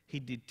 He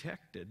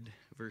detected,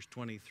 verse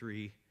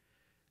 23,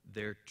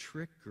 their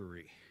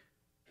trickery.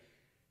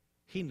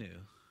 He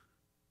knew.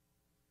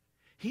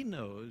 He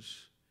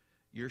knows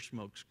your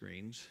smoke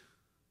screens.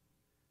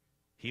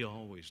 He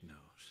always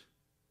knows.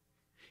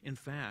 In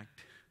fact,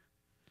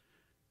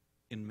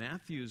 in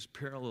Matthew's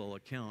parallel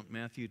account,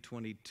 Matthew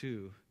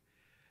 22,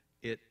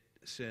 it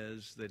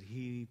says that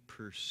he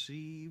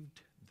perceived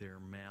their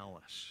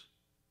malice.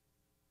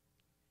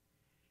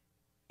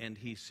 And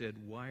he said,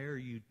 "Why are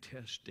you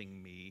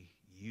testing me,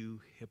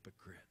 you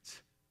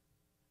hypocrites?"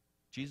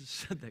 Jesus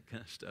said that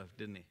kind of stuff,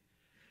 didn't he?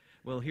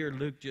 Well, here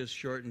Luke just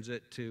shortens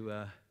it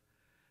to,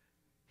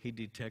 he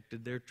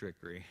detected their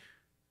trickery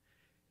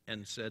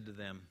and said to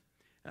them,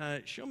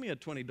 show me a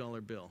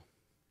 $20 bill.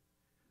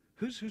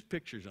 Whose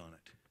picture's on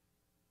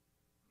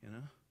it?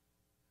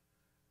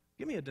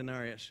 Give me a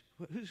denarius.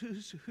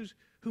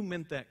 Who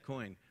mint that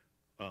coin?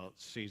 Well,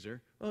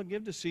 Caesar. Well,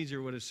 give to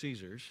Caesar what is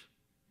Caesar's,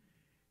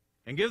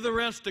 and give the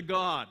rest to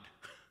God.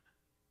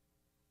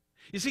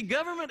 You see,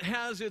 government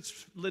has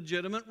its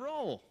legitimate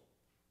role.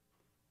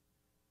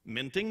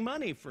 Minting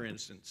money, for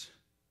instance.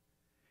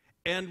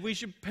 And we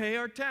should pay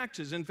our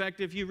taxes. In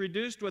fact, if you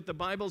reduced what the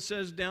Bible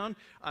says down,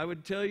 I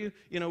would tell you,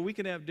 we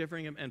could have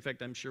differing, in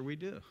fact, I'm sure we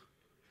do.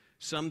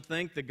 Some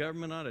think the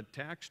government ought to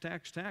tax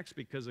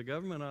because the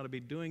government ought to be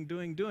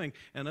doing.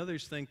 And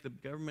others think the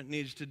government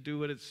needs to do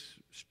what it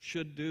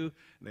should do.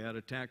 They ought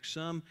to tax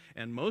some.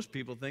 And most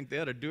people think they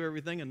ought to do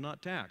everything and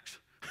not tax.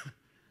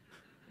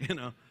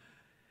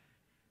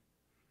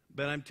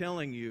 But I'm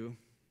telling you,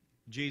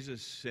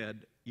 Jesus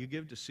said, you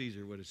give to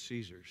Caesar what is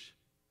Caesar's.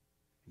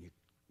 And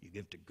you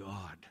give to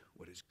God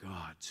what is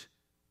God's.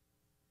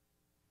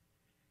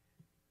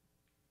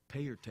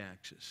 Pay your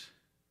taxes.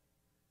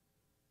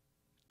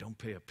 Don't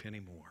pay a penny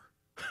more.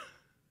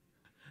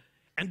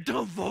 And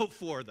don't vote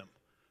for them.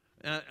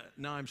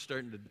 Now I'm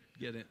starting to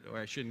get in, or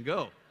I shouldn't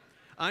go.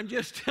 I'm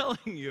just telling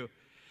you,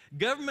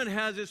 government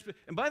has its...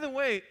 And by the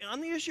way,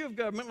 on the issue of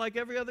government, like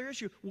every other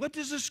issue, what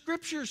does the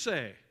Scripture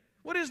say?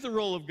 What is the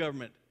role of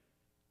government?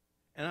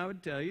 And I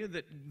would tell you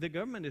that the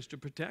government is to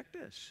protect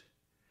us.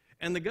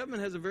 And the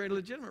government has a very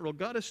legitimate role.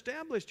 God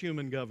established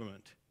human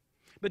government.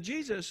 But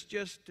Jesus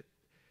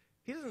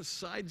he doesn't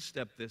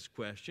sidestep this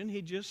question.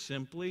 He just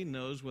simply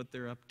knows what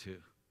they're up to.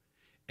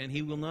 And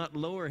he will not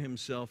lower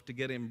himself to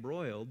get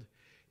embroiled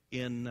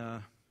in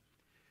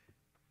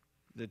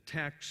the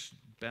tax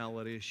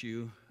ballot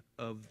issue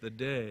of the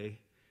day.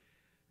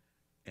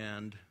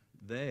 And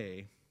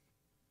they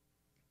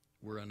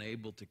were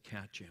unable to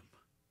catch him.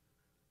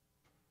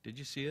 Did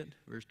you see it?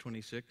 Verse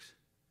 26.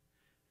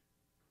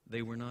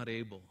 They were not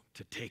able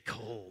to take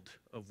hold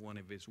of one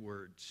of his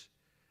words.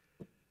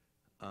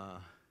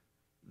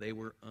 They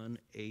were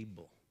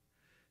unable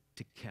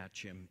to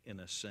catch him in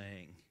a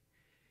saying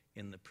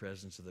in the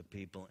presence of the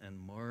people, and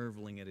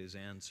marveling at his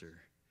answer,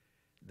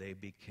 they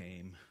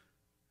became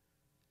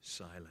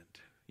silent.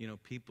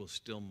 People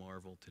still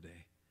marvel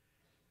today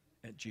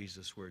at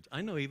Jesus' words.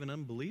 I know even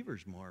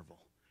unbelievers marvel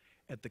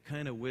at the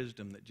kind of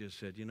wisdom that just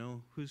said,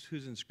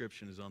 whose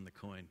inscription is on the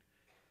coin?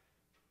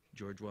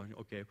 George Washington.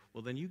 Okay,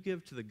 well then you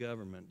give to the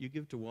government, you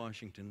give to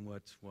Washington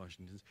what's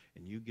Washington's,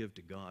 and you give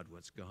to God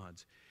what's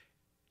God's.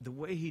 The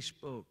way he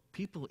spoke,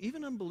 people,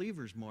 even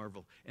unbelievers,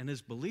 marvel. And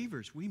as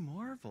believers, we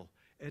marvel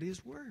at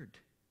his word,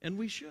 and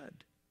we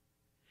should.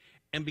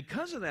 And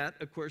because of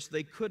that, of course,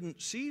 they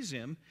couldn't seize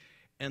him,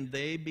 and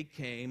they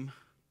became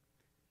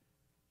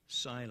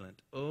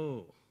silent.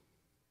 Oh,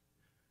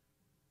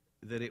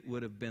 that it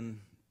would have been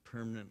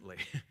permanently.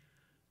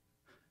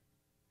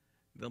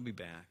 They'll be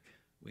back.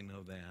 We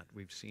know that.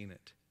 We've seen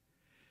it.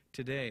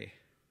 Today,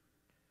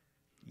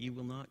 you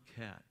will not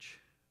catch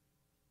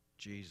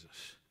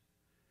Jesus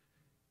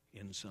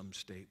in some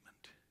statement.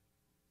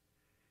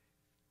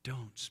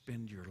 Don't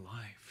spend your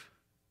life,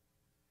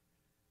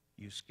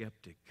 you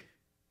skeptic,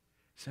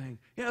 saying,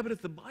 yeah, but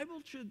if the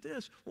Bible should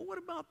this, well, what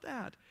about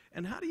that?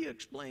 And how do you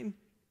explain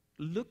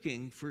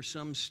looking for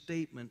some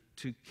statement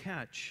to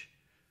catch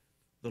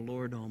the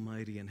Lord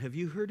Almighty? And have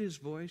you heard His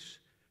voice?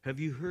 Have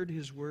you heard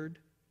His word?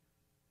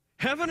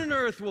 Heaven and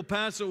earth will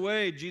pass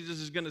away, Jesus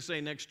is going to say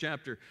next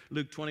chapter,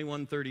 Luke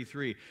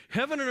 21:33.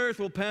 Heaven and earth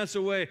will pass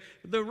away.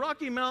 The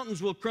Rocky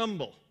Mountains will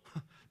crumble.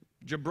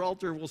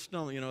 Gibraltar will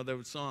stumble. You know,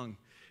 that song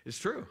is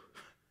true.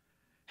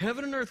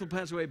 Heaven and earth will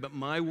pass away, but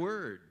my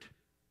word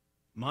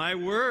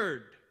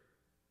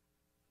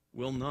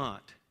will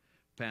not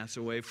pass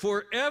away.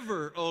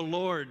 Forever, O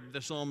Lord,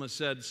 the psalmist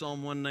said,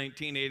 Psalm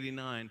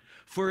 119:89.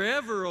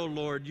 Forever, O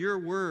Lord, your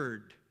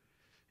word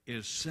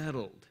is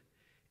settled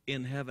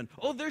in heaven.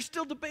 Oh, they're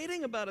still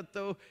debating about it,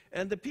 though,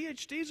 and the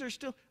PhDs are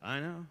still, I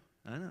know.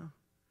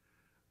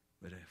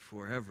 But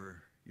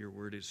forever, your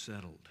word is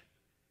settled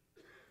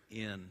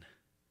in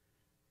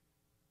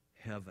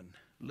heaven.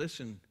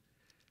 Listen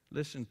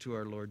to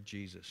our Lord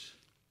Jesus.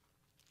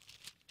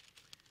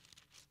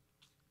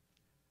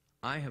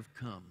 I have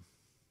come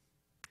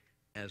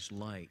as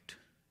light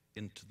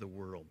into the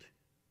world,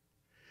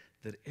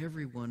 that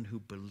everyone who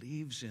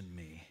believes in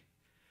me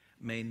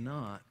may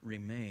not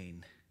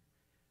remain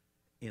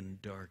in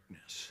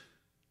darkness.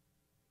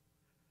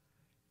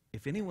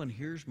 If anyone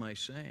hears my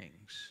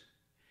sayings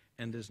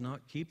and does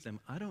not keep them,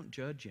 I don't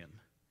judge him.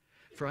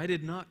 For I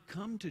did not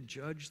come to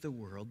judge the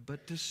world,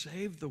 but to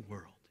save the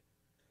world.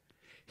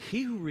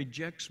 He who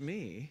rejects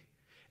me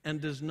and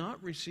does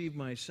not receive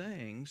my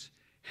sayings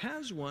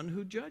has one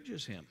who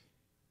judges him.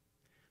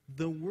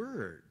 The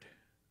word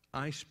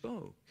I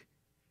spoke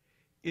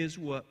is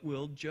what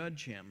will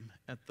judge him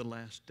at the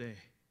last day.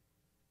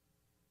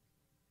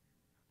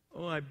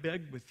 Oh, I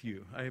beg with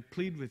you, I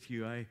plead with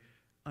you, I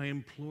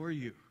implore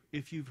you,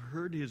 if you've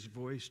heard his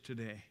voice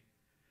today,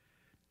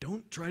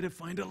 don't try to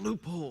find a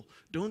loophole.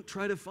 Don't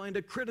try to find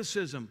a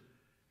criticism.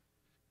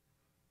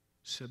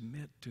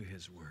 Submit to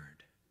his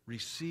word.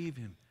 Receive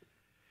him.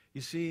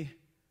 You see,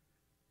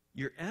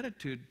 your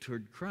attitude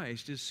toward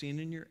Christ is seen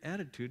in your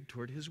attitude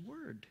toward his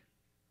word.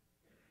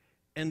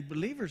 And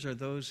believers are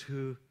those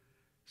who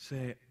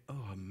say,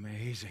 oh,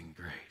 amazing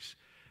grace.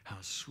 How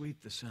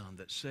sweet the sound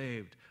that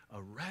saved a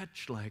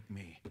wretch like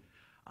me.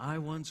 I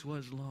once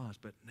was lost,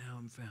 but now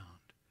I'm found.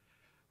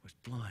 Was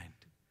blind,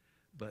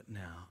 but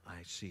now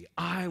I see.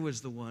 I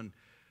was the one.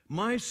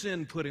 My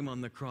sin put him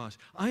on the cross.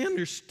 I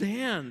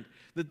understand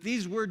that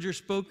these words are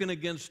spoken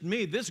against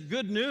me. This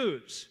good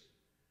news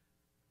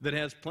that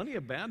has plenty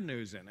of bad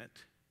news in it.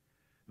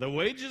 The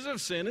wages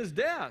of sin is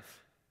death.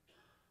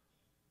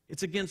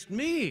 It's against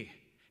me.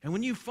 And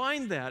when you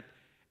find that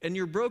and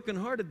you're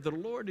brokenhearted, the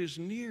Lord is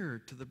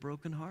near to the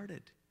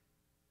brokenhearted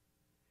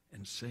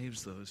and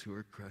saves those who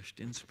are crushed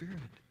in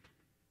spirit.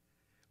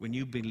 When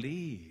you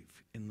believe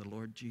in the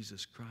Lord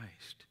Jesus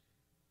Christ,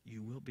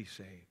 you will be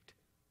saved.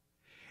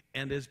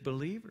 And as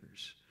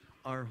believers,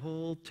 our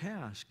whole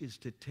task is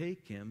to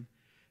take him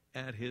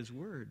at his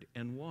word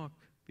and walk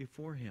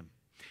before him.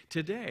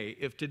 Today,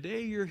 if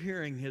today you're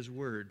hearing his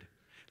word,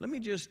 let me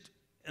just,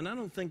 and I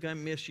don't think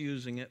I'm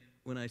misusing it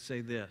when I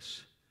say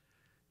this.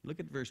 Look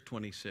at verse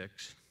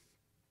 26.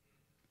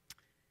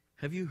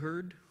 Have you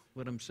heard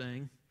what I'm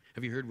saying?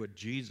 Have you heard what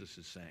Jesus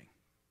is saying?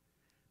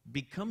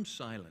 Become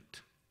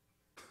silent.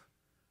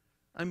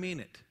 I mean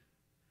it.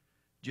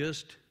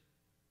 Just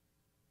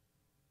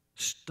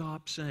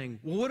stop saying,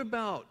 well, what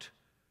about?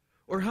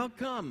 Or how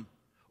come?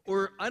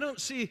 Or I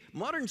don't see,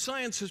 modern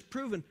science has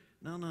proven.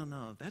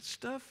 No. That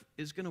stuff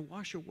is going to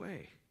wash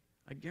away.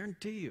 I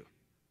guarantee you.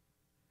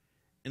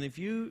 And if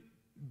you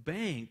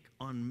bank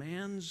on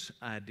man's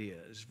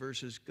ideas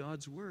versus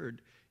God's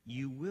word,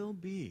 you will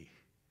be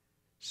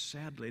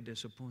sadly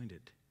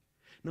disappointed.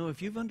 No,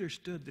 if you've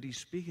understood that he's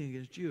speaking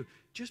against you,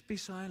 just be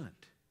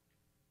silent.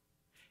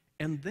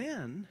 And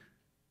then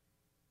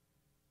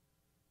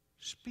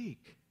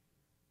speak.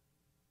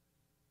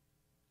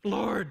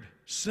 Lord,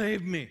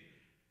 save me.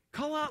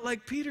 Call out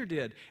like Peter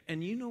did.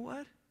 And you know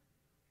what?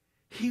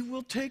 He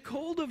will take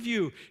hold of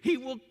you. He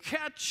will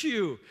catch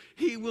you.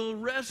 He will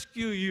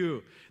rescue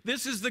you.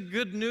 This is the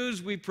good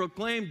news we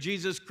proclaim.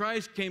 Jesus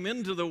Christ came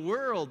into the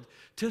world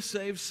to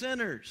save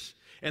sinners.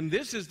 And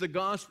this is the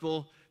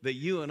gospel that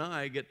you and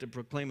I get to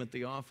proclaim at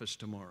the office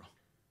tomorrow.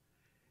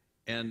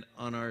 And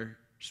on our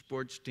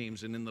sports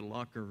teams and in the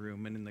locker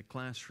room and in the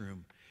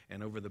classroom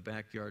and over the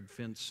backyard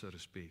fence, so to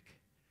speak.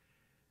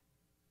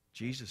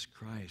 Jesus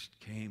Christ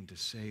came to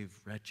save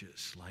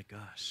wretches like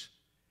us.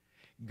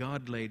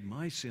 God laid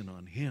my sin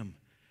on him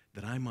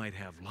that I might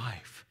have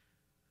life.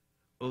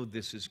 Oh,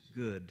 this is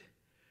good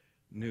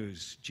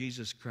news.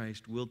 Jesus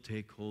Christ will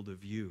take hold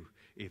of you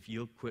if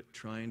you'll quit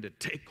trying to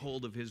take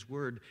hold of his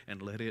word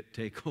and let it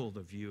take hold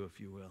of you, if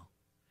you will.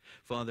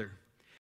 Father,